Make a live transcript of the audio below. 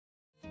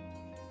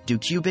Do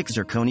cubic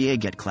zirconia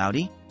get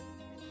cloudy?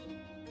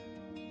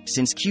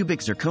 Since cubic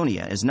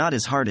zirconia is not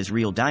as hard as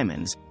real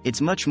diamonds, it's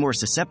much more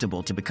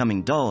susceptible to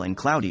becoming dull and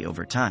cloudy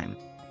over time.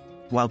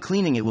 While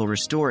cleaning it will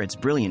restore its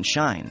brilliant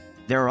shine,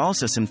 there are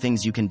also some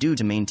things you can do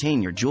to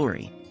maintain your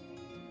jewelry.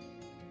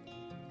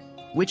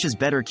 Which is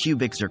better,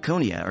 cubic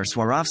zirconia or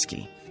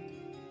Swarovski?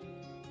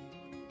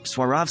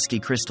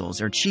 Swarovski crystals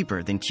are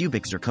cheaper than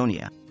cubic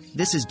zirconia.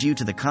 This is due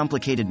to the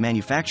complicated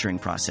manufacturing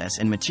process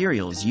and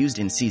materials used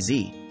in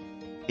CZ.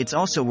 It's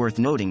also worth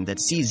noting that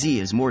CZ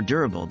is more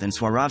durable than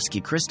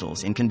Swarovski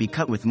crystals and can be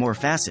cut with more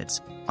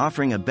facets,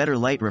 offering a better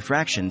light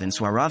refraction than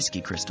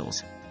Swarovski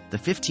crystals. The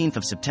 15th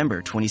of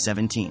September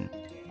 2017.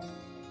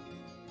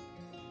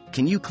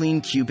 Can you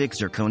clean cubic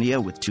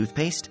zirconia with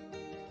toothpaste?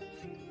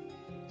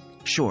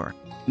 Sure.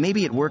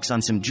 Maybe it works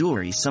on some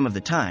jewelry some of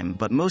the time,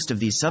 but most of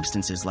these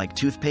substances like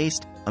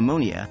toothpaste,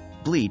 ammonia,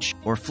 bleach,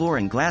 or floor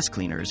and glass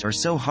cleaners are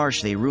so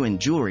harsh they ruin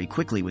jewelry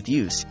quickly with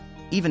use,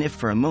 even if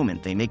for a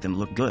moment they make them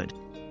look good.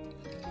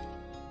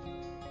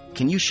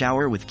 Can you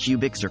shower with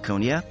cubic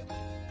zirconia?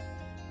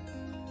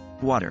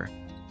 Water.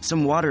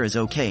 Some water is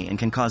okay and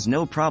can cause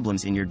no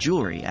problems in your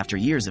jewelry after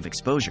years of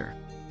exposure.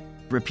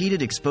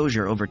 Repeated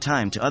exposure over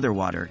time to other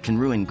water can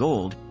ruin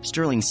gold,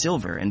 sterling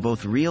silver, and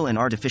both real and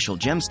artificial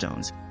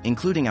gemstones,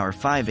 including our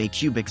 5A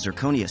cubic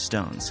zirconia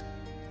stones.